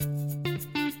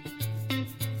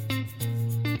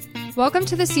Welcome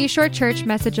to the Seashore Church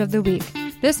Message of the Week.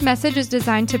 This message is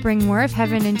designed to bring more of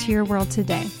heaven into your world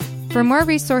today. For more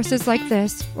resources like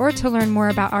this, or to learn more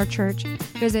about our church,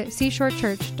 visit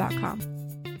seashorechurch.com.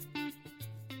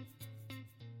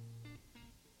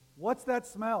 What's that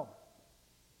smell?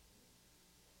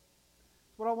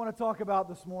 That's what I want to talk about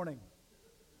this morning.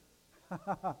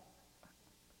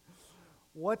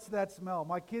 What's that smell?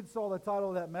 My kids saw the title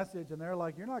of that message and they're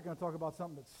like, you're not going to talk about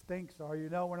something that stinks, are you?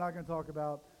 No, we're not going to talk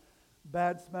about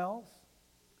bad smells.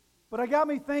 But it got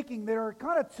me thinking there are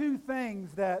kind of two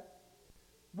things that,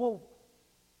 well,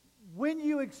 when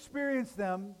you experience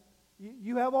them,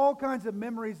 you have all kinds of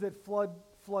memories that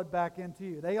flood back into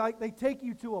you. They take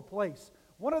you to a place.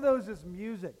 One of those is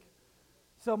music.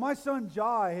 So my son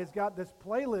Jai has got this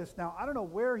playlist now. I don't know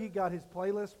where he got his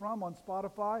playlist from on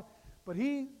Spotify, but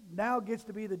he now gets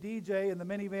to be the DJ in the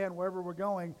minivan wherever we're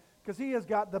going because he has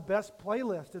got the best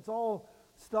playlist. It's all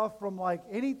stuff from like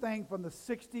anything from the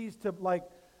 60s to like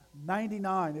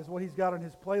 99 is what he's got on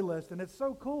his playlist, and it's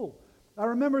so cool. I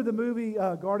remember the movie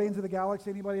Guardians of the Galaxy.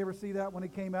 Anybody ever see that when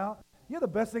it came out? Yeah, the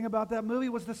best thing about that movie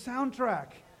was the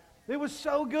soundtrack. It was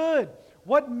so good.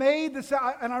 What made the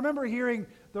sound, and I remember hearing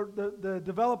the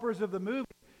developers of the movie,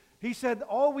 he said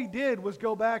all we did was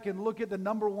go back and look at the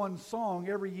number one song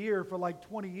every year for like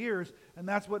 20 years, and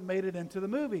that's what made it into the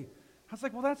movie. I was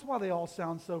like, well, that's why they all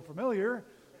sound so familiar.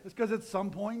 It's because at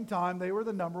some point in time, they were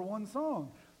the number one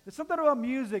song. There's something about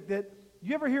music that,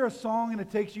 you ever hear a song and it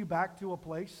takes you back to a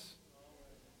place?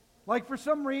 Like for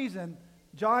some reason,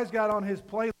 Jai's got on his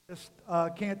playlist,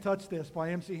 Can't Touch This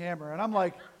by MC Hammer. And I'm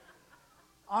like,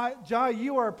 Jai,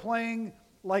 you are playing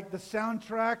like the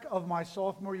soundtrack of my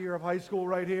sophomore year of high school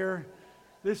right here.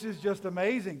 This is just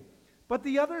amazing. But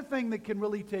the other thing that can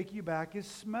really take you back is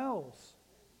smells.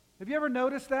 Have you ever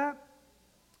noticed that?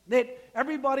 That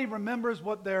everybody remembers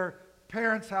what their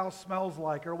parents' house smells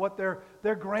like or what their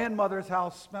grandmother's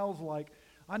house smells like.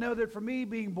 I know that for me,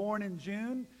 being born in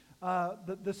June,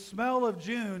 the smell of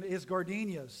June is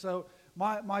gardenias. So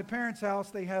my parents' house,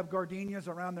 they have gardenias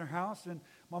around their house, and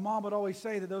my mom would always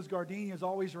say that those gardenias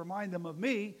always remind them of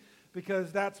me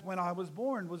because that's when I was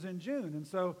born, was in June. And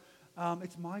so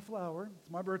it's my flower. It's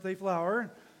my birthday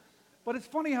flower. But it's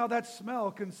funny how that smell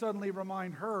can suddenly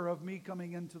remind her of me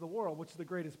coming into the world, which is the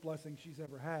greatest blessing she's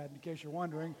ever had, in case you're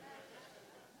wondering.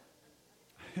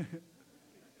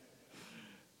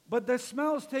 But the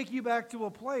smells take you back to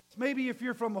a place. Maybe if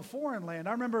you're from a foreign land.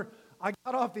 I remember I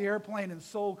got off the airplane in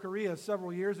Seoul, Korea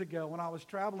several years ago when I was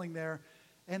traveling there,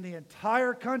 and the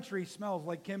entire country smells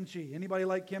like kimchi. Anybody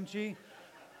like kimchi?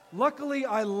 Luckily,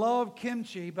 I love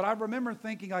kimchi, but I remember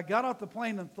thinking, I got off the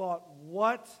plane and thought,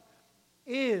 what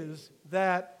is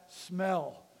that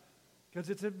smell?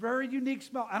 Because it's a very unique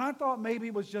smell. And I thought maybe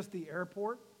it was just the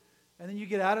airport. And then you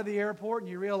get out of the airport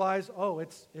and you realize, oh,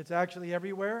 it's actually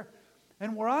everywhere.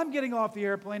 And where I'm getting off the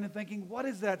airplane and thinking, what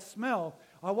is that smell?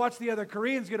 I watch the other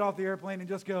Koreans get off the airplane and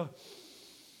just go,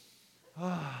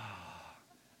 ah.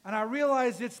 And I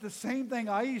realized it's the same thing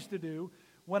I used to do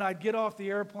when I'd get off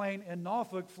the airplane in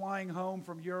Norfolk flying home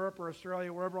from Europe or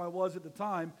Australia, wherever I was at the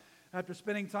time, after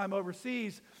spending time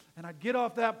overseas, and I'd get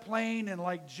off that plane in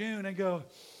like June and go,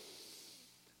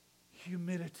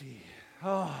 humidity.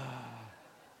 Oh.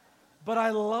 But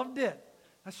I loved it.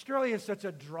 Australia is such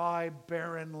a dry,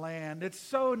 barren land. It's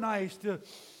so nice to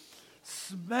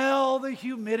smell the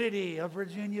humidity of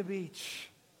Virginia Beach.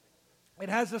 It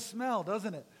has a smell,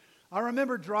 doesn't it? I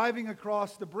remember driving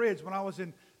across the bridge when I was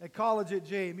at college at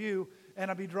JMU, and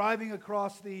I'd be driving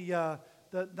across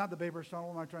not the Bay Bridge Tunnel,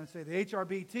 what am I trying to say? The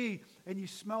HRBT, and you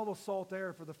smell the salt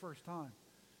air for the first time.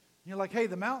 And you're like, hey,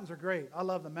 the mountains are great. I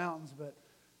love the mountains, but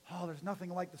there's nothing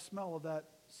like the smell of that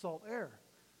salt air.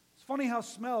 It's funny how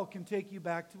smell can take you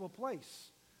back to a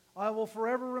place. I will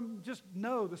forever just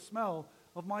know the smell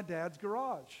of my dad's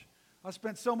garage. I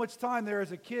spent so much time there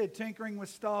as a kid tinkering with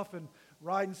stuff and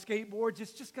riding skateboards.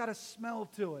 It's just got a smell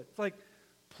to it. It's like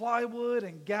plywood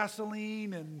and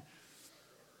gasoline and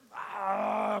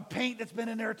paint that's been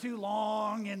in there too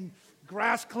long and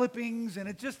grass clippings, and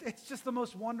it's just the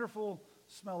most wonderful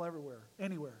smell everywhere,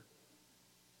 anywhere.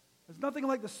 There's nothing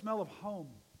like the smell of home.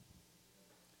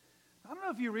 I don't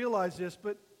know if you realize this,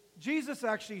 but Jesus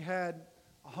actually had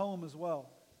a home as well.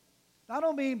 I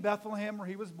don't mean Bethlehem where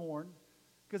he was born,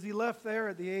 because he left there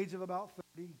at the age of about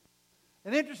 30.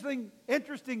 And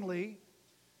interestingly,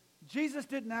 Jesus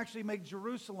didn't actually make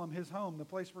Jerusalem his home, the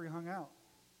place where he hung out.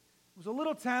 It was a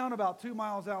little town about 2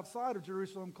 miles outside of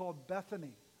Jerusalem called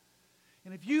Bethany.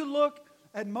 And if you look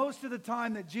at most of the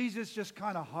time that Jesus just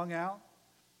kind of hung out,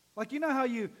 like you know how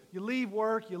you leave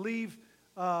work, you leave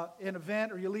an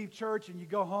event, or you leave church and you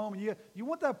go home, and you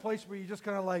want that place where you just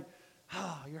kind of like,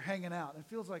 you're hanging out. It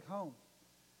feels like home.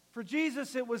 For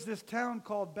Jesus, it was this town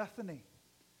called Bethany,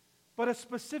 but a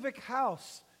specific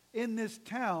house in this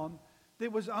town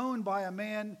that was owned by a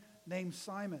man named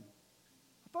Simon.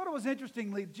 I thought it was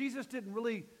interestingly, Jesus didn't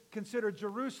really consider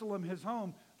Jerusalem his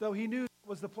home, though he knew it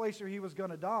was the place where he was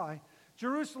going to die.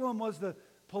 Jerusalem was the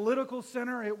political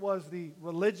center. It was the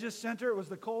religious center. It was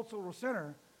the cultural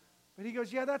center. But he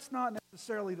goes, yeah, that's not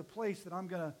necessarily the place that I'm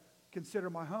going to consider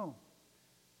my home.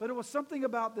 But it was something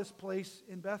about this place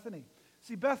in Bethany.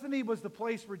 See, Bethany was the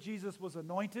place where Jesus was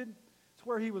anointed. It's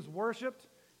where he was worshiped.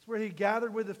 It's where he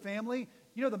gathered with the family.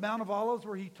 You know, the Mount of Olives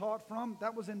where he taught from,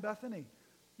 that was in Bethany.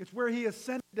 It's where he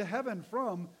ascended to heaven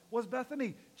from, was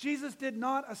Bethany. Jesus did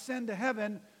not ascend to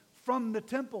heaven from the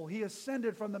temple. He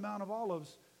ascended from the Mount of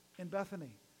Olives in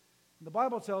Bethany. And the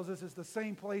Bible tells us it's the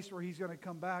same place where he's going to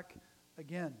come back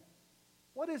again.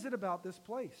 What is it about this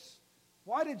place?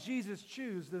 Why did Jesus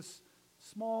choose this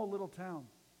small little town?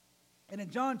 And in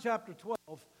John chapter 12,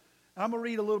 and I'm going to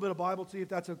read a little bit of Bible to you if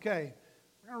that's okay.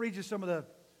 We're going to read you some of the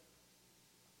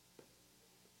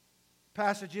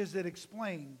passages that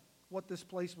explain what this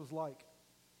place was like.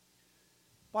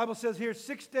 The Bible says here,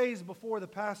 6 days before the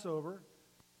Passover,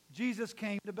 Jesus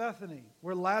came to Bethany,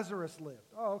 where Lazarus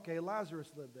lived. Oh, okay,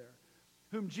 Lazarus lived there,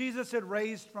 whom Jesus had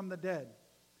raised from the dead.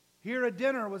 Here a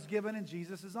dinner was given in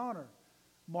Jesus' honor.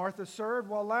 Martha served,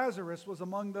 while Lazarus was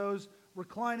among those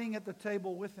reclining at the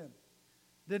table with him.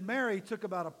 Then Mary took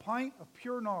about a pint of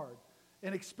pure nard,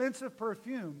 an expensive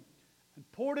perfume,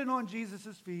 and poured it on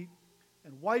Jesus' feet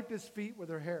and wiped his feet with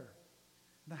her hair.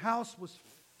 And the house was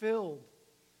filled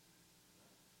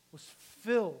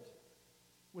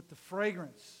with the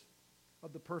fragrance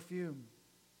of the perfume.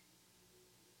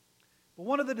 But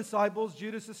one of the disciples,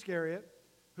 Judas Iscariot,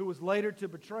 who was later to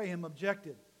betray him,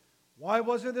 objected. Why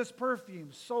wasn't this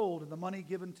perfume sold and the money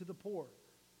given to the poor?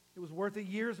 It was worth a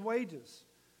year's wages.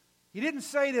 He didn't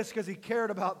say this because he cared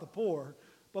about the poor,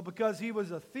 but because he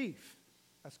was a thief.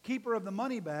 As keeper of the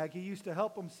money bag, he used to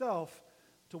help himself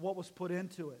to what was put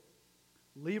into it.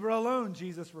 Leave her alone,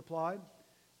 Jesus replied.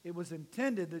 It was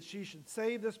intended that she should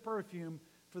save this perfume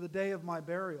for the day of my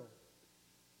burial.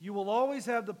 You will always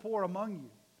have the poor among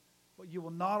you, but you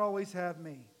will not always have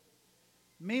me.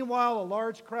 Meanwhile, a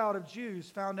large crowd of Jews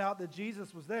found out that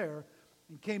Jesus was there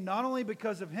and came not only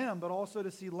because of him, but also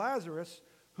to see Lazarus,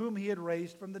 whom he had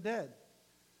raised from the dead.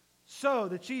 So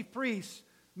the chief priests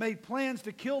made plans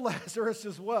to kill Lazarus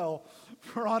as well,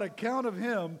 for on account of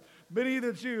him, many of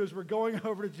the Jews were going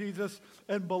over to Jesus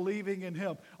and believing in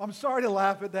him. I'm sorry to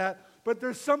laugh at that, but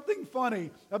there's something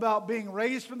funny about being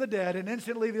raised from the dead, and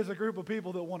instantly there's a group of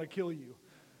people that want to kill you.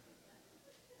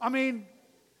 I mean,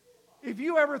 if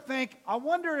you ever think, I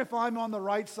wonder if I'm on the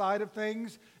right side of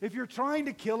things, if you're trying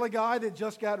to kill a guy that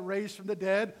just got raised from the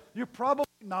dead, you're probably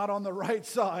not on the right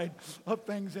side of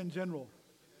things in general.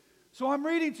 So I'm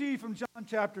reading to you from John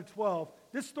chapter 12.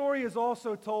 This story is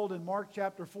also told in Mark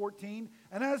chapter 14.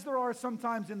 And as there are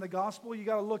sometimes in the gospel, you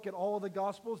got to look at all of the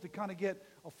gospels to kind of get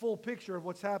a full picture of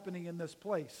what's happening in this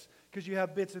place. Because you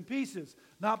have bits and pieces.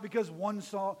 Not because one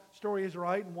story is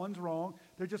right and one's wrong.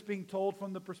 They're just being told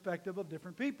from the perspective of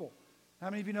different people. How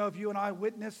many of you know if you and I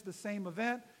witness the same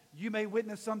event, you may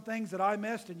witness some things that I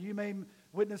missed and you may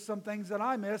witness some things that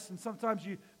I missed. And sometimes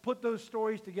you put those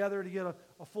stories together to get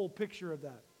a full picture of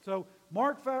that. So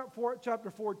Mark chapter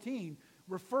 14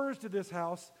 refers to this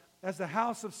house as the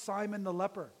house of Simon the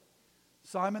leper.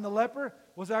 Simon the leper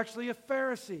was actually a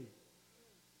Pharisee.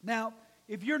 Now,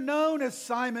 if you're known as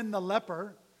Simon the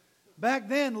leper, back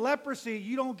then leprosy,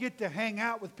 you don't get to hang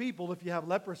out with people if you have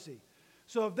leprosy.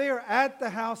 So if they are at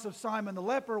the house of Simon the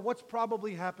leper, what's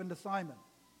probably happened to Simon?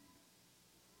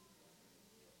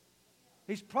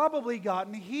 He's probably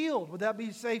gotten healed. Would that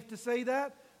be safe to say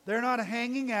that? They're not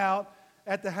hanging out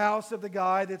at the house of the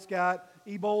guy that's got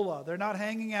Ebola. They're not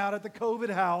hanging out at the COVID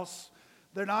house.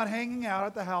 They're not hanging out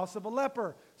at the house of a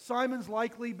leper. Simon's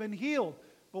likely been healed.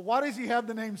 But why does he have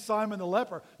the name Simon the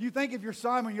leper? You think if you're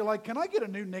Simon, you're like, can I get a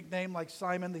new nickname like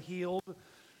Simon the healed?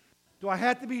 Do I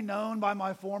have to be known by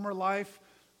my former life?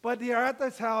 But they are at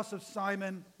this house of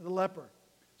Simon the leper.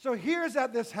 So here's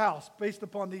at this house, based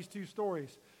upon these two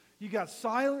stories. You got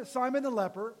Simon the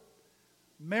leper,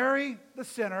 Mary the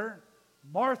sinner,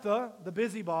 Martha the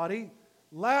busybody,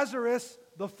 Lazarus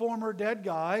the former dead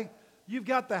guy. You've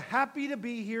got the happy to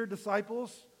be here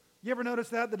disciples. You ever notice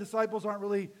that? The disciples aren't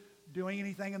really doing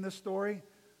anything in this story.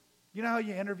 You know how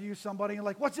you interview somebody and you're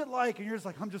like, what's it like? And you're just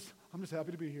like, I'm just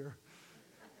happy to be here.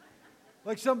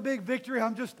 Like some big victory,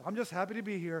 I'm just happy to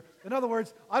be here. In other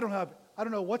words, I don't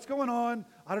know what's going on.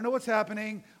 I don't know what's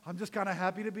happening. I'm just kind of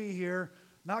happy to be here,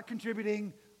 not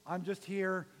contributing. I'm just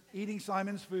here eating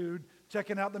Simon's food,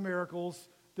 checking out the miracles.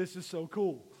 This is so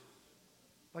cool.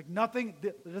 Like nothing,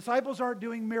 the disciples aren't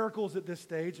doing miracles at this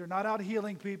stage. They're not out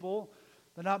healing people.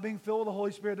 They're not being filled with the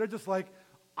Holy Spirit. They're just like,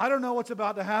 I don't know what's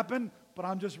about to happen, but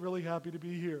I'm just really happy to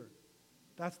be here.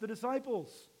 That's the disciples.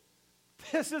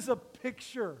 This is a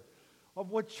picture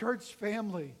of what church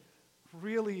family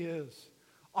really is.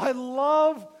 I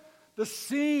love the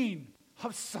scene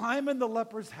of Simon the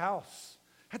leper's house,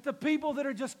 at the people that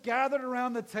are just gathered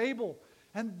around the table.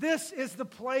 And this is the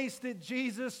place that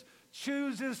Jesus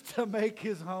chooses to make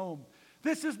his home.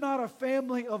 This is not a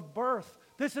family of birth.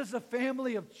 This is a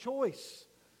family of choice.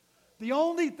 The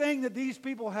only thing that these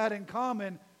people had in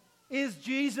common is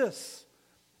Jesus.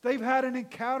 They've had an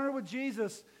encounter with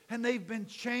Jesus and they've been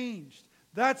changed.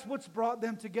 That's what's brought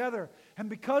them together. And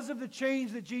because of the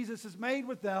change that Jesus has made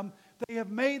with them, they have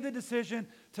made the decision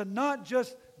to not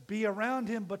just be around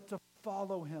him, but to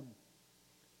follow him.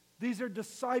 These are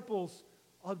disciples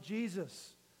of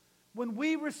Jesus. When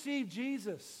we receive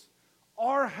Jesus,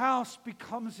 our house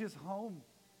becomes his home.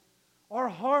 Our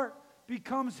heart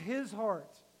becomes his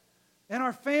heart. And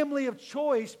our family of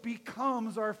choice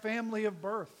becomes our family of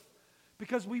birth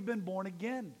because we've been born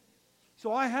again.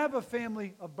 So I have a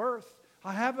family of birth.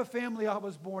 I have a family I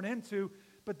was born into,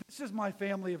 but this is my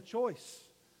family of choice.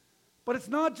 But it's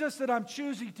not just that I'm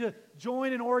choosing to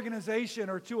join an organization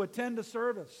or to attend a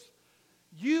service.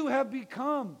 You have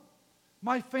become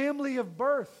my family of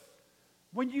birth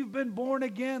when you've been born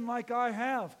again like I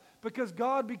have, because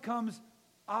God becomes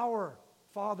our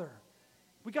Father.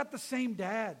 We got the same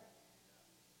dad.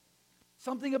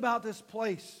 Something about this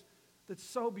place that's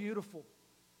so beautiful.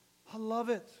 I love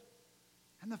it.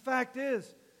 And the fact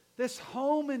is, this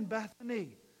home in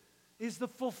Bethany is the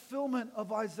fulfillment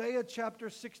of Isaiah chapter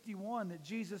 61 that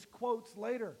Jesus quotes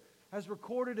later, as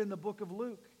recorded in the book of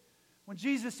Luke. When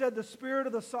Jesus said, "The Spirit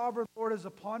of the Sovereign Lord is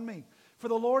upon me, for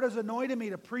the Lord has anointed me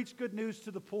to preach good news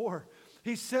to the poor.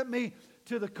 He sent me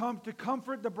to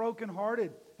comfort the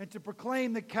brokenhearted and to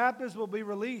proclaim that captives will be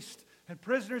released and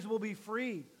prisoners will be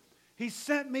freed. He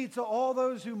sent me to all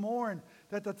those who mourn,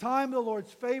 that the time of the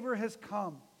Lord's favor has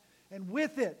come, and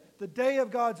with it, the day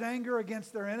of God's anger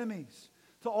against their enemies.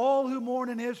 To all who mourn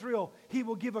in Israel, he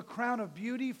will give a crown of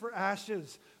beauty for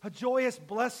ashes, a joyous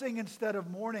blessing instead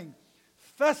of mourning,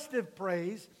 festive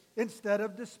praise instead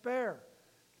of despair.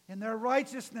 In their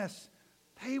righteousness,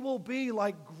 they will be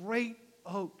like great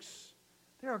oaks."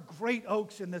 There are great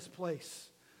oaks in this place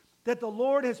that the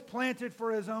Lord has planted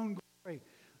for his own glory.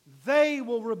 They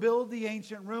will rebuild the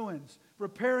ancient ruins,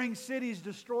 repairing cities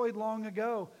destroyed long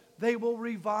ago. They will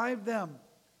revive them,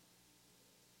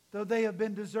 though they have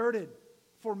been deserted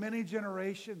for many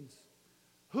generations.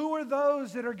 Who are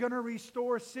those that are going to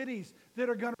restore cities, that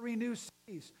are going to renew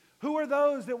cities? Who are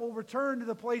those that will return to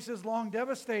the places long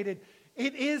devastated?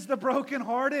 It is the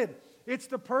brokenhearted. It's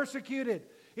the persecuted.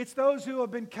 It's those who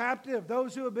have been captive,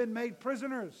 those who have been made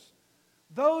prisoners.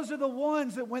 Those are the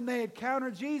ones that when they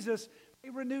encounter Jesus, they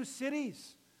renew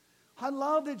cities. I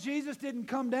love that Jesus didn't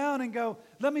come down and go,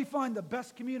 "Let me find the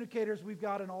best communicators we've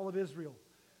got in all of Israel.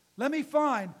 Let me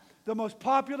find the most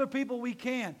popular people we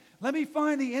can. Let me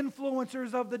find the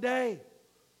influencers of the day."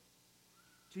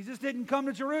 Jesus didn't come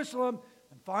to Jerusalem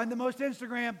and find the most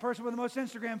person with the most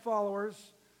Instagram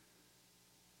followers.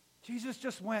 Jesus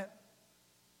just went,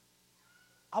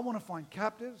 "I want to find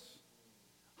captives.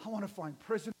 I want to find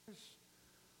prisoners.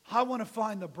 I want to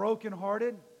find the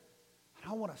brokenhearted. And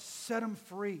I want to set them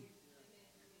free.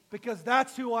 Because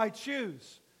that's who I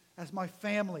choose as my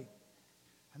family.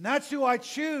 And that's who I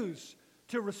choose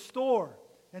to restore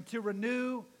and to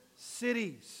renew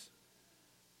cities."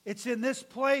 It's in this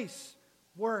place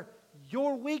where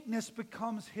your weakness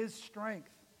becomes his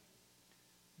strength.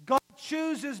 God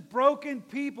chooses broken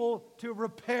people to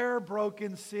repair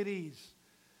broken cities.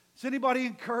 Is anybody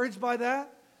encouraged by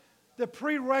that? The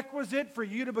prerequisite for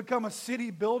you to become a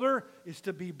city builder is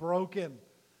to be broken.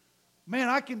 Man,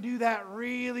 I can do that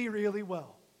really, really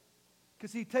well.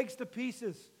 Because he takes the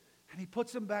pieces and he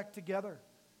puts them back together.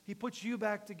 He puts you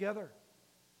back together.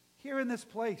 Here in this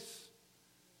place,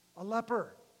 a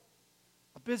leper,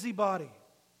 a busybody,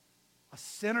 a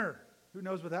sinner. Who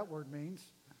knows what that word means?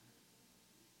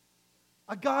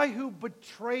 A guy who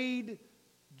betrayed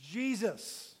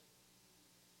Jesus.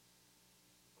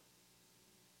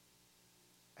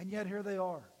 And yet here they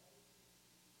are,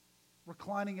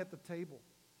 reclining at the table.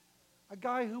 A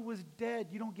guy who was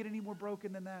dead. You don't get any more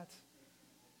broken than that.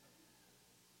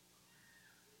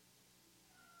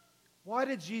 Why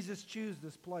did Jesus choose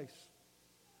this place?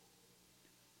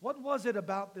 What was it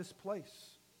about this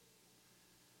place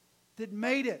that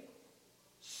made it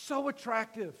so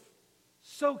attractive,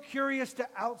 so curious to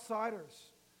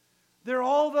outsiders? There are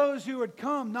all those who had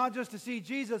come not just to see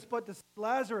Jesus, but to see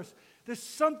Lazarus. There's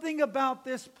something about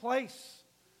this place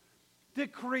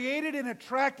that created an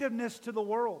attractiveness to the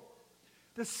world.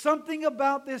 There's something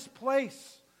about this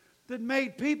place that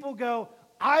made people go,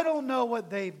 I don't know what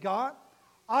they've got.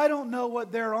 I don't know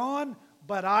what they're on,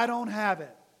 but I don't have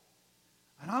it.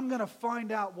 And I'm going to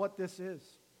find out what this is.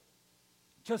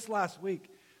 Just last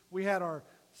week, we had our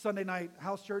Sunday night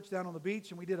house church down on the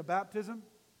beach, and we did a baptism.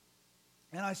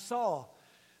 And I saw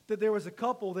that there was a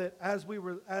couple that, as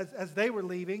they were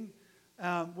leaving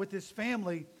with this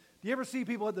family, do you ever see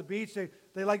people at the beach? They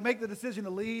like make the decision to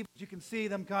leave. You can see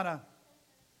them kind of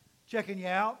checking you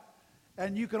out,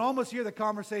 and you can almost hear the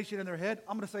conversation in their head.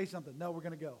 I'm going to say something. No, we're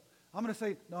going to go. I'm going to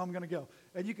say, no, I'm going to go.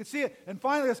 And you can see it. And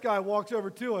finally, this guy walks over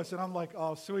to us, and I'm like,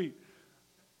 oh, sweet.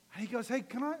 And he goes, hey,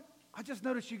 I just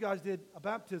noticed you guys did a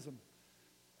baptism.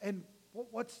 And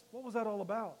what was that all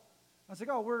about? I was like,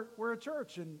 oh, we're a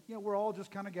church, and we're all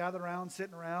just kind of gathered around,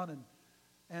 sitting around,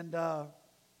 and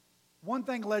one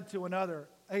thing led to another.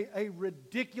 A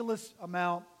ridiculous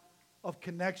amount of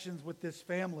connections with this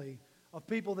family, of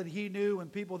people that he knew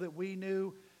and people that we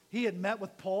knew. He had met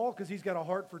with Paul because he's got a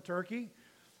heart for turkey.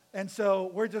 And so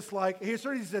we're just like, he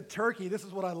said turkey. This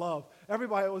is what I love.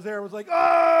 Everybody that was there was like,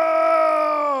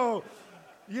 oh!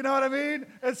 You know what I mean?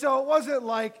 And so it wasn't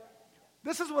like,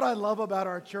 this is what I love about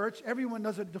our church. Everyone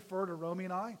doesn't defer to Romy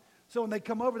and I. So when they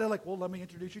come over, they're like, well, let me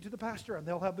introduce you to the pastor. And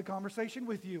they'll have the conversation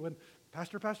with you. And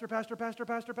pastor.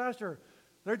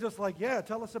 They're just like, yeah,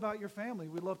 tell us about your family.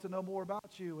 We'd love to know more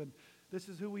about you. And this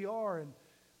is who we are. And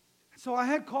so I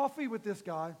had coffee with this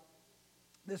guy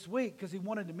this week because he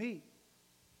wanted to meet.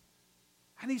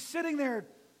 And he's sitting there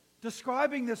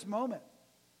describing this moment.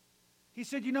 He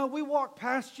said, we walked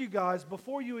past you guys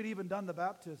before you had even done the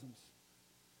baptisms.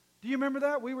 Do you remember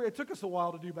that? It took us a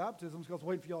while to do baptisms because I was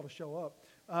waiting for y'all to show up.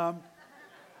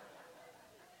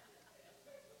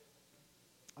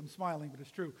 I'm smiling, but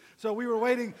it's true. So we were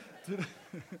waiting to...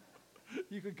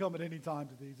 You can come at any time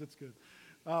to these. It's good.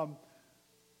 But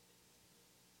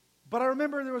I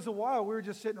remember there was a while we were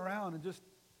just sitting around and just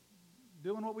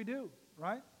doing what we do,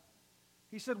 right?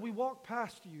 He said, we walked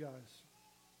past you guys.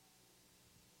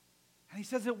 And he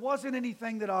says, it wasn't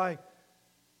anything that I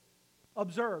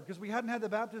observed because we hadn't had the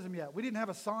baptism yet. We didn't have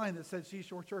a sign that said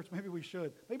Seashore Church. Maybe we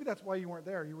should. Maybe that's why you weren't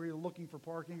there. You were either looking for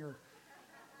parking or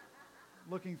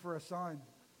looking for a sign.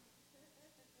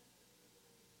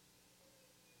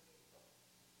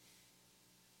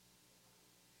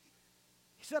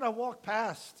 He said, I walked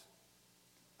past,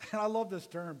 and I love this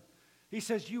term. He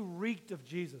says, you reeked of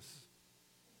Jesus.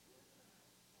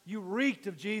 You reeked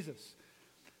of Jesus.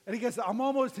 And he goes, I'm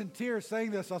almost in tears saying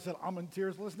this. I said, I'm in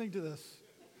tears listening to this.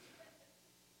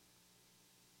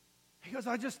 He goes,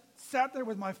 I just sat there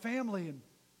with my family, and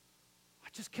I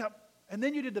just kept, and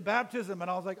then you did the baptism, and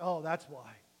I was like, oh, that's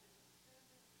why.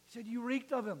 He said, you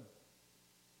reeked of him.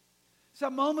 It's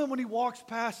that moment when he walks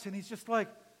past, and he's just like,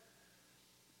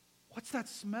 what's that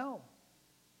smell?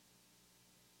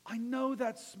 I know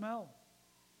that smell.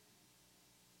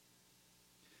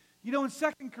 In 2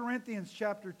 Corinthians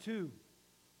chapter 2,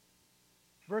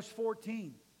 verse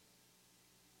 14,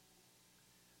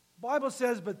 the Bible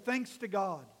says, but thanks to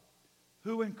God,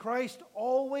 who in Christ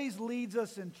always leads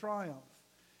us in triumph,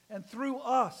 and through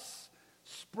us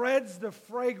spreads the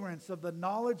fragrance of the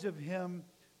knowledge of Him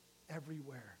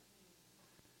everywhere.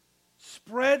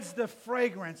 Spreads the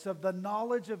fragrance of the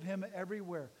knowledge of Him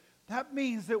everywhere. That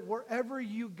means that wherever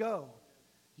you go,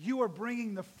 you are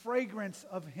bringing the fragrance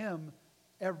of Him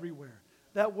everywhere.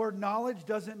 That word knowledge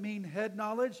doesn't mean head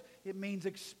knowledge. It means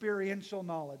experiential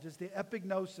knowledge. It's the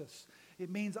epignosis. It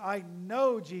means I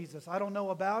know Jesus. I don't know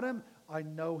about Him. I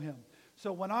know Him.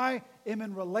 So when I am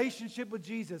in relationship with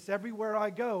Jesus, everywhere I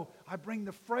go, I bring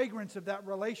the fragrance of that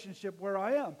relationship where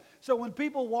I am. So when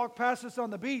people walk past us on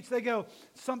the beach, they go,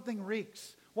 something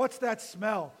reeks. What's that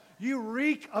smell? You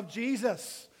reek of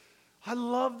Jesus. I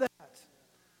love that.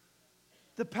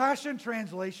 The Passion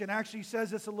Translation actually says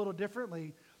this a little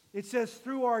differently. It says,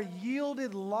 through our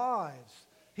yielded lives,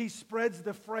 He spreads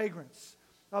the fragrance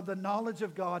of the knowledge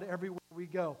of God everywhere we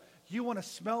go. You want to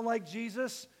smell like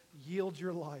Jesus? Yield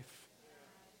your life.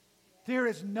 There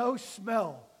is no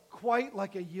smell quite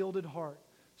like a yielded heart.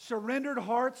 Surrendered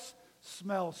hearts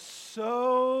smell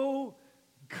so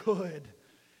good.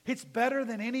 It's better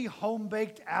than any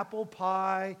home-baked apple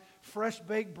pie,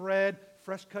 fresh-baked bread,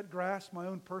 fresh-cut grass, my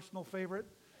own personal favorite,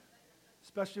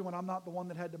 especially when I'm not the one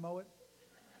that had to mow it.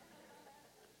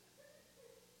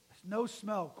 There's no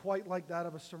smell quite like that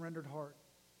of a surrendered heart.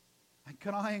 And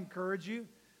can I encourage you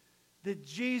that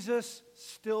Jesus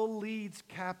still leads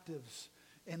captives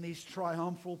in these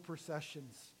triumphal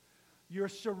processions? Your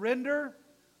surrender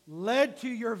led to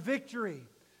your victory.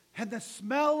 And the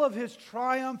smell of His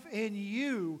triumph in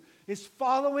you is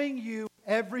following you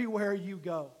everywhere you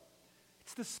go.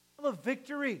 It's the smell of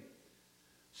victory.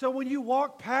 So when you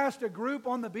walk past a group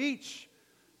on the beach,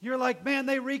 you're like, man,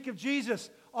 they reek of Jesus.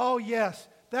 Oh, yes,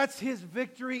 that's His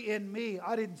victory in me.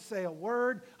 I didn't say a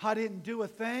word. I didn't do a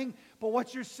thing. But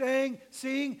what you're seeing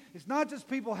is not just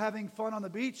people having fun on the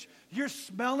beach. You're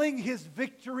smelling His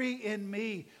victory in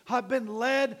me. I've been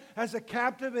led as a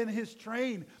captive in His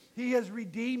train. He has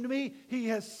redeemed me. He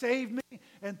has saved me.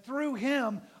 And through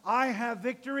Him, I have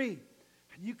victory.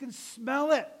 And you can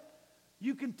smell it.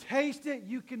 You can taste it.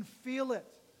 You can feel it.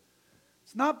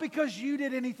 It's not because you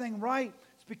did anything right.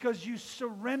 It's because you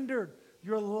surrendered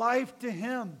your life to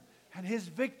Him. And His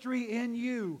victory in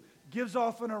you gives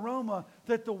off an aroma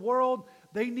that the world,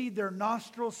 they need their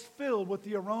nostrils filled with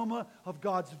the aroma of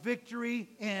God's victory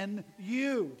in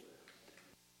you.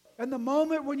 And the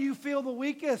moment when you feel the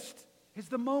weakest is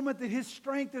the moment that His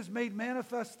strength is made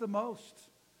manifest the most.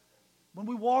 When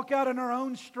we walk out in our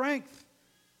own strength,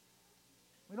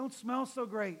 we don't smell so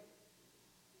great,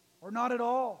 or not at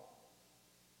all.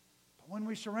 But when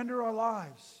we surrender our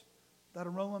lives, that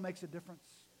aroma makes a difference.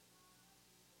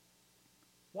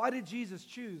 Why did Jesus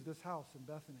choose this house in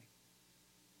Bethany?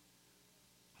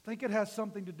 I think it has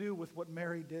something to do with what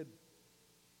Mary did.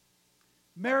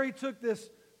 Mary took this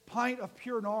pint of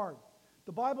pure nard.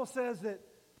 The Bible says that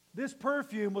this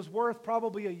perfume was worth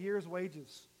probably a year's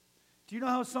wages. Do you know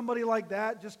how somebody like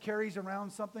that just carries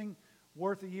around something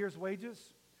worth a year's wages?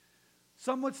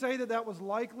 Some would say that that was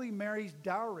likely Mary's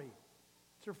dowry.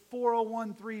 It's her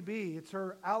 401(b). It's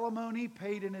her alimony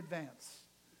paid in advance.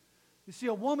 You see,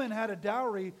 a woman had a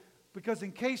dowry because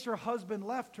in case her husband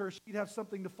left her, she'd have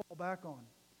something to fall back on.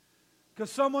 Because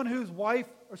someone whose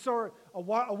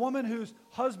a woman whose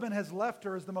husband has left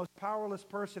her is the most powerless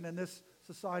person in this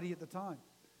society at the time.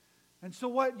 And so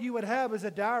what you would have is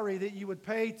a dowry that you would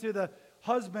pay to the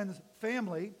husband's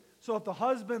family. So if the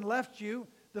husband left you,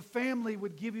 the family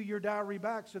would give you your dowry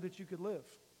back so that you could live.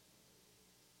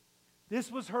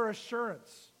 This was her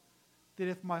assurance that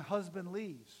if my husband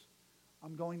leaves,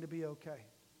 I'm going to be okay.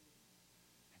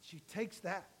 And she takes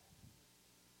that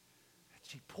and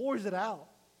she pours it out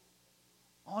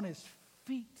on his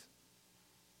feet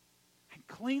and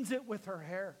cleans it with her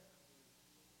hair.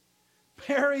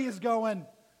 Mary is going,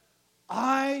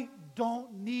 I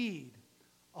don't need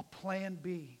a plan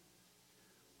B.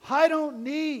 I don't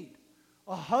need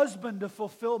a husband to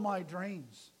fulfill my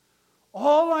dreams.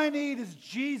 All I need is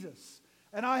Jesus.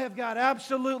 And I have got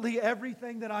absolutely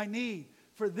everything that I need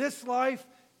for this life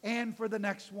and for the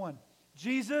next one.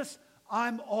 Jesus,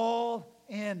 I'm all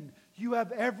in. You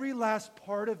have every last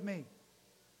part of me.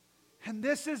 And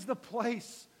this is the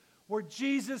place where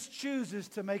Jesus chooses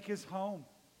to make His home.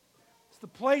 It's the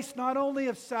place not only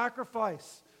of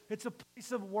sacrifice, it's a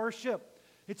place of worship.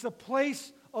 It's a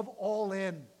place of all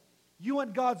in. You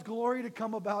want God's glory to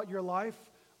come about your life?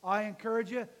 I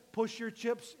encourage you, push your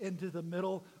chips into the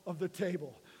middle of the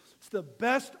table. It's the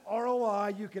best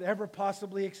ROI you could ever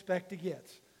possibly expect to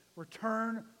get.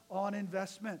 Return on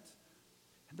investment.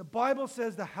 And the Bible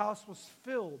says the house was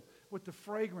filled with the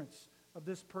fragrance of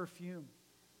this perfume.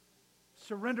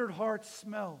 Surrendered hearts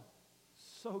smell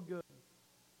so good.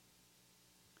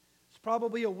 It's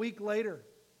probably a week later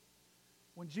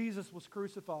when Jesus was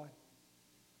crucified.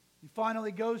 He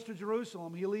finally goes to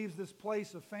Jerusalem. He leaves this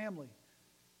place of family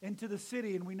into the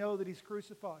city, and we know that He's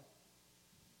crucified.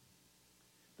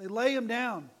 They lay Him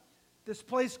down. This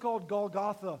place called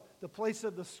Golgotha, the place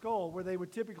of the skull, where they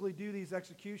would typically do these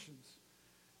executions.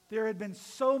 There had been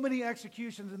so many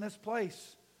executions in this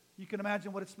place, you can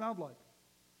imagine what it smelled like.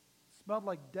 It smelled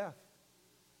like death.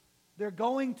 They're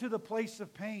going to the place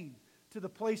of pain, to the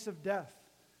place of death,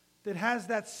 that has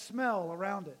that smell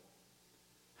around it.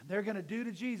 And they're going to do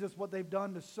to Jesus what they've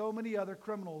done to so many other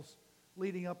criminals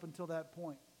leading up until that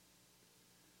point.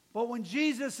 But when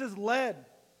Jesus is led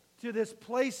to this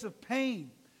place of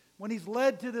pain, when He's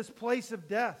led to this place of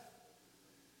death,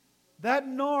 that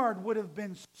nard would have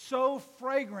been so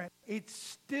fragrant, it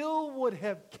still would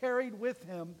have carried with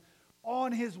Him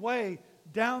on His way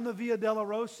down the Via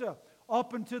Dolorosa,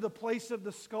 up into the place of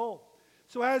the skull.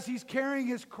 So as He's carrying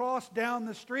His cross down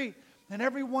the street, and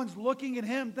everyone's looking at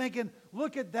Him thinking,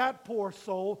 look at that poor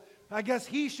soul. I guess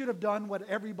he should have done what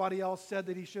everybody else said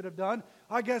that he should have done.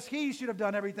 I guess he should have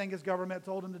done everything his government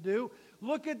told him to do.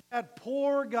 Look at that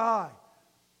poor guy.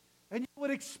 And you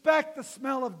would expect the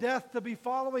smell of death to be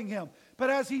following him. But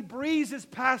as he breezes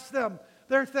past them,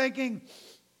 they're thinking,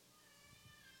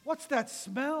 what's that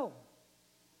smell?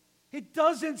 It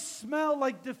doesn't smell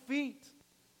like defeat.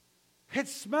 It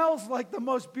smells like the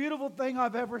most beautiful thing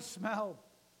I've ever smelled.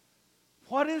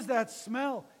 What is that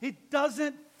smell? It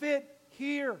doesn't fit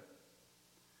here.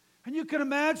 And you can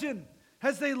imagine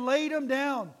as they laid him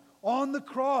down on the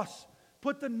cross,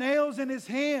 put the nails in his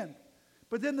hand,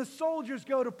 but then the soldiers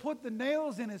go to put the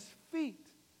nails in his feet.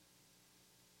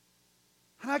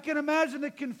 And I can imagine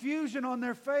the confusion on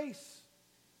their face.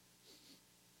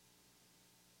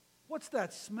 What's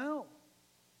that smell?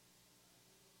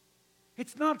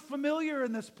 It's not familiar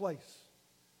in this place.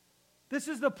 This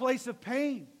is the place of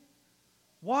pain.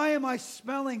 Why am I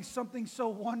smelling something so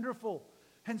wonderful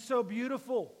and so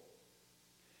beautiful?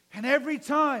 And every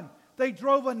time they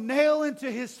drove a nail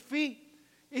into his feet,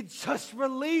 it just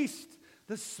released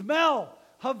the smell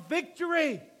of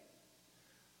victory.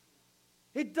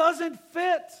 It doesn't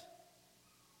fit.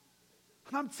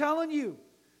 And I'm telling you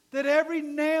that every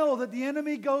nail that the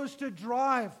enemy goes to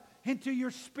drive into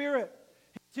your spirit,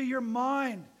 into your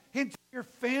mind, into your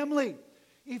family,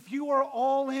 if you are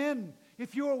all in,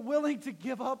 if you are willing to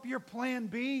give up your plan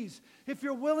Bs, if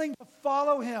you're willing to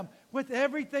follow him with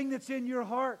everything that's in your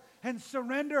heart and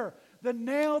surrender, the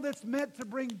nail that's meant to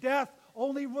bring death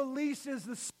only releases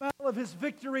the smell of his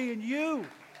victory in you.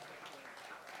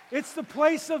 It's the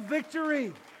place of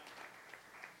victory.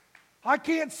 I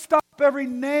can't stop every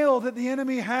nail that the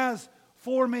enemy has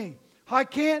for me. I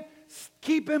can't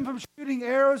keep him from shooting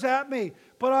arrows at me,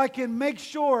 but I can make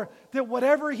sure that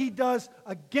whatever he does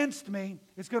against me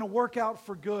is going to work out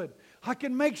for good. I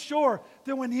can make sure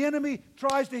that when the enemy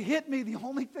tries to hit me, the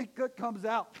only thing that comes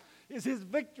out is his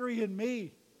victory in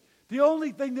me. The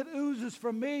only thing that oozes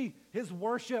from me is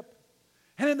worship.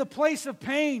 And in the place of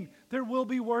pain, there will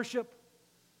be worship.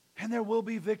 And there will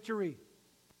be victory.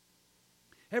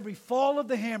 Every fall of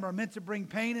the hammer meant to bring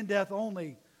pain and death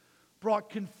only brought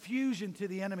confusion to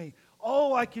the enemy.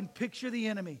 Oh, I can picture the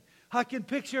enemy. I can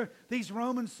picture these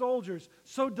Roman soldiers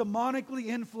so demonically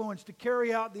influenced to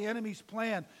carry out the enemy's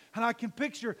plan. And I can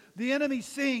picture the enemy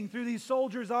seeing through these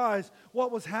soldiers' eyes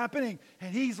what was happening.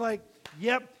 And he's like,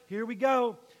 yep, here we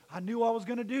go. I knew I was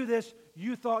going to do this.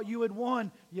 You thought you had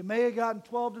won. You may have gotten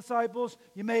 12 disciples.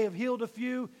 You may have healed a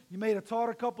few. You may have taught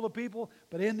a couple of people.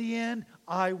 But in the end,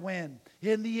 I win.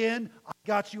 In the end, I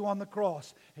got you on the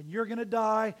cross. And you're going to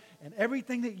die. And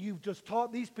everything that you've just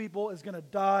taught these people is going to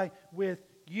die with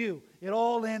you. It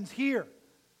all ends here.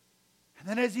 And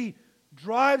then as he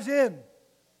drives in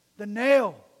the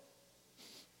nail,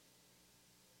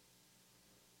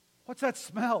 what's that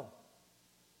smell?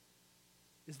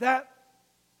 Is that?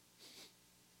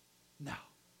 No.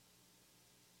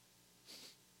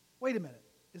 Wait a minute.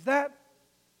 Is that?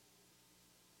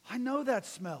 I know that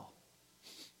smell.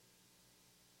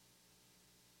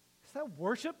 Is that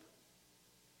worship?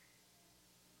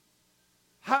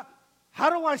 How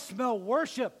do I smell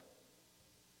worship?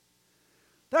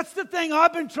 That's the thing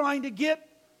I've been trying to get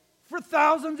for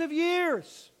thousands of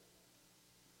years.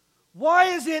 Why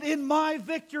is it in my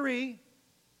victory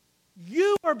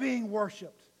you are being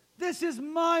worshiped? This is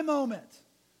my moment.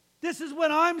 This is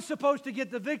when I'm supposed to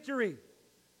get the victory.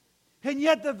 And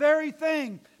yet the very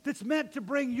thing that's meant to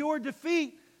bring your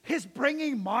defeat is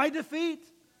bringing my defeat?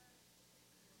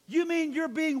 You mean you're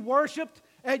being worshiped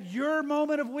at your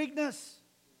moment of weakness?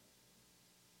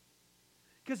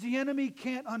 Because the enemy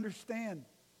can't understand.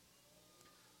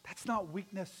 That's not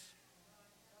weakness.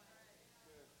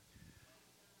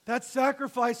 That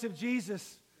sacrifice of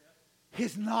Jesus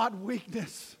is not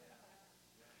weakness.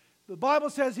 The Bible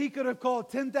says he could have called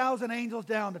 10,000 angels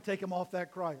down to take him off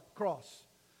that cross.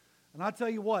 And I tell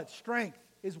you what, strength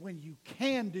is when you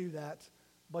can do that,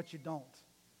 but you don't.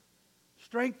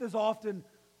 Strength is often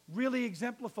really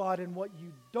exemplified in what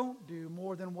you don't do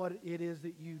more than what it is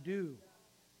that you do.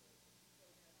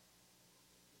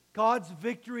 God's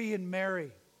victory in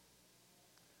Mary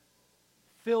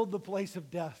filled the place of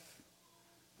death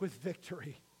with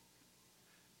victory.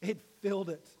 It filled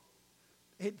it.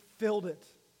 It filled it.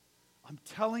 I'm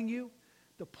telling you,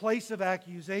 the place of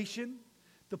accusation,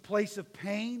 the place of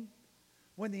pain,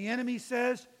 when the enemy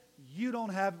says, you don't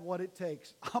have what it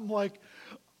takes. I'm like,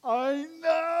 I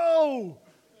know.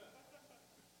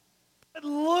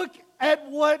 Look at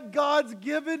what God's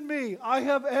given me. I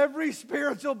have every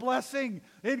spiritual blessing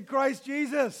in Christ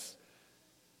Jesus.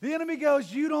 The enemy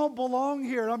goes, you don't belong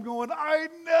here. And I'm going, I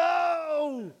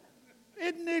know.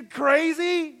 Isn't it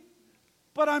crazy?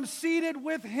 But I'm seated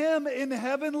with him in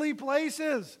heavenly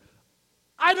places.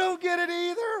 I don't get it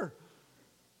either.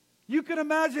 You can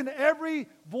imagine every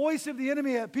voice of the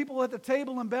enemy, people at the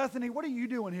table in Bethany. What are you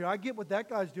doing here? I get what that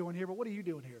guy's doing here, but what are you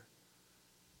doing here?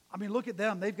 I mean, look at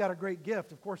them. They've got a great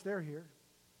gift. Of course, they're here.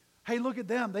 Hey, look at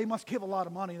them. They must give a lot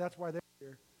of money. That's why they're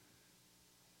here.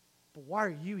 But why are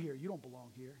you here? You don't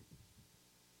belong here.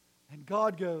 And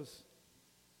God goes,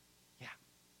 yeah.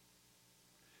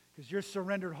 Because your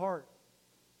surrendered heart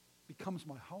becomes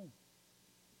my home.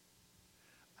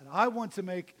 And I want to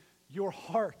make your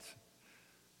heart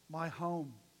my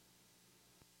home.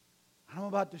 I'm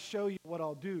about to show you what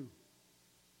I'll do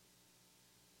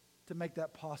to make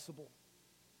that possible.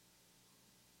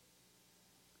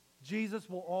 Jesus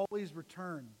will always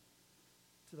return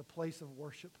to the place of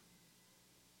worship.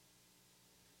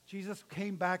 Jesus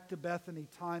came back to Bethany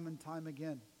time and time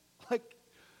again. Like,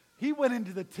 he went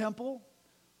into the temple,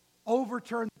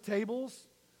 overturned the tables,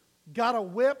 got a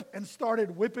whip and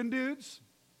started whipping dudes.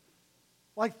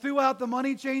 Like, threw out the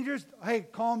money changers. Hey,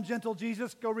 calm, gentle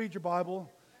Jesus, go read your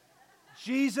Bible.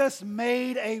 Jesus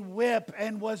made a whip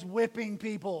and was whipping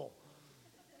people.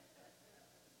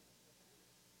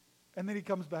 And then he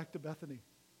comes back to Bethany.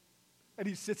 And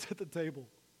he sits at the table.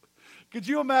 Could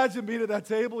you imagine being at that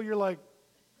table? You're like,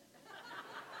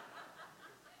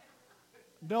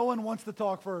 no one wants to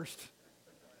talk first.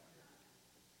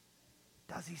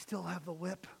 Does he still have the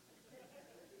whip?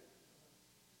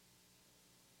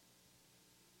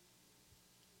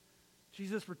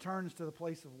 Jesus returns to the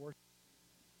place of worship.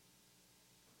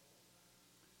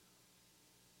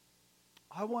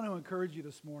 I want to encourage you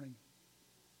this morning.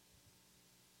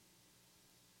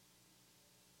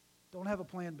 Don't have a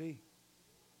plan B.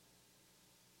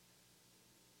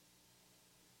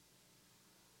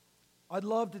 I'd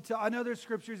love to tell, I know there's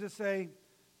scriptures that say,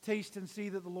 taste and see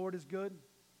that the Lord is good.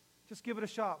 Just give it a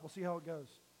shot. We'll see how it goes.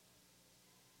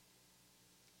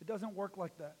 It doesn't work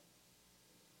like that.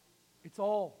 It's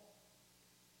all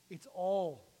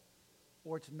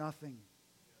or it's nothing.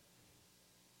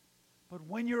 But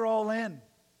when you're all in,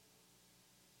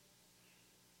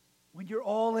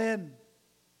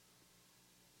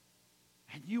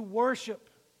 and you worship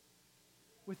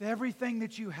with everything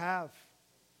that you have,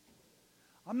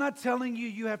 I'm not telling you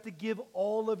you have to give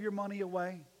all of your money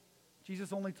away.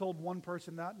 Jesus only told one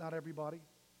person that, not everybody.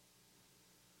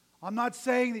 I'm not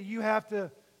saying that you have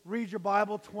to read your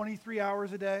Bible 23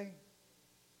 hours a day.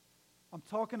 I'm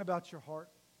talking about your heart.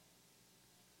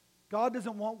 God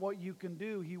doesn't want what you can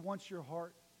do. He wants your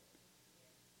heart.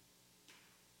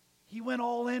 He went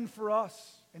all in for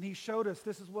us, and He showed us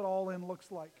this is what all in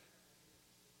looks like.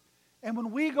 And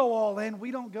when we go all in,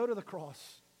 we don't go to the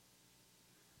cross.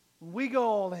 When we go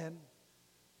all in,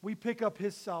 we pick up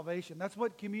His salvation. That's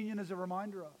what communion is a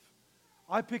reminder of.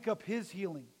 I pick up His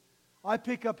healing. I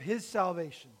pick up His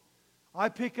salvation. I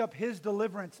pick up His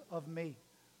deliverance of me.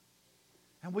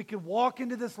 And we can walk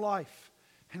into this life,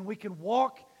 and we can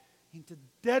walk into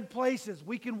dead places.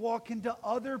 We can walk into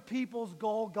other people's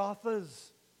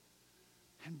Golgothas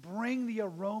and bring the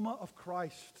aroma of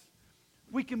Christ.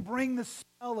 We can bring the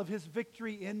smell of His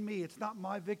victory in me. It's not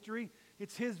my victory.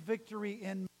 It's His victory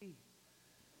in me.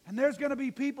 And there's going to be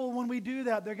people when we do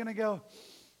that, they're going to go,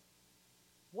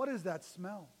 what is that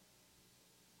smell?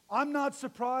 I'm not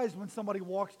surprised when somebody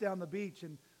walks down the beach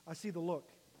and I see the look.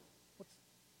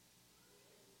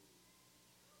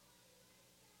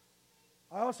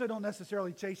 I also don't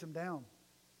necessarily chase them down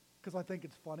because I think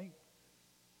it's funny.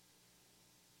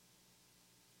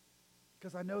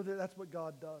 Because I know that that's what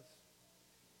God does.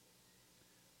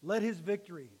 Let His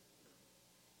victory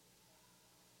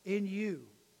in you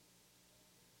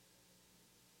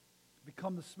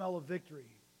become the smell of victory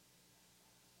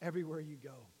everywhere you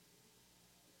go.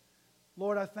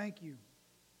 Lord, I thank You.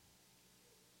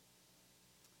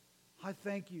 I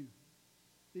thank You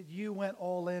that You went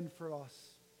all in for us.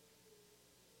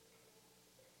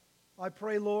 I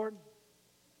pray, Lord,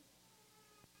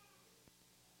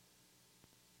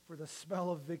 for the smell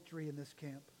of victory in this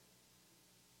camp.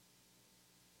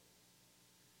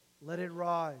 Let it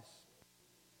rise.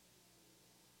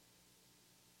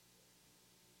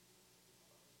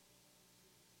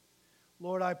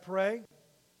 Lord, I pray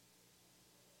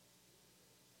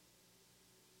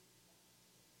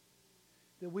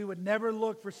that we would never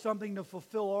look for something to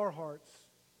fulfill our hearts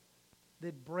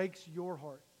that breaks Your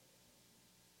heart.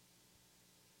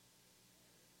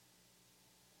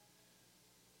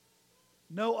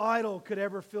 No idol could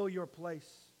ever fill Your place.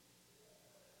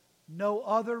 No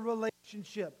other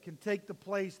relationship can take the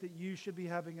place that You should be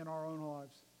having in our own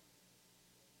lives.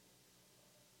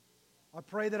 I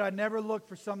pray that I never look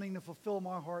for something to fulfill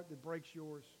my heart that breaks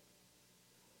Yours.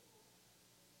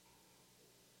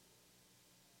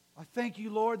 I thank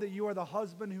You, Lord, that You are the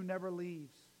husband who never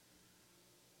leaves.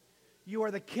 You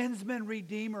are the kinsman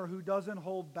redeemer who doesn't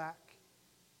hold back.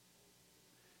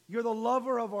 You're the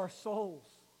lover of our souls.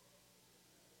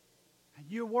 And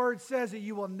Your word says that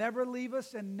You will never leave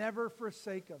us and never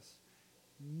forsake us.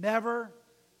 Never,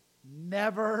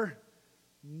 Never,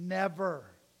 never.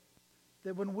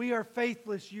 That when we are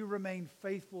faithless, you remain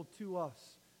faithful to us.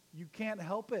 You can't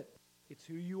help it. It's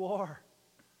who you are.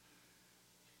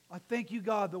 I thank you,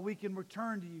 God, that we can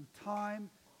return to you time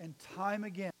and time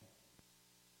again.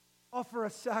 Offer a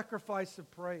sacrifice of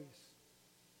praise.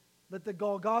 Let the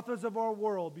Golgothas of our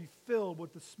world be filled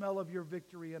with the smell of your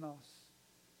victory in us.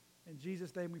 In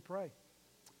Jesus' name we pray.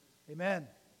 Amen.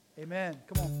 Amen.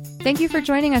 Come on. Thank you for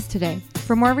joining us today.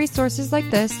 For more resources like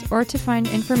this, or to find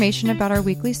information about our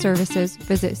weekly services,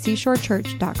 visit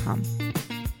seashorechurch.com.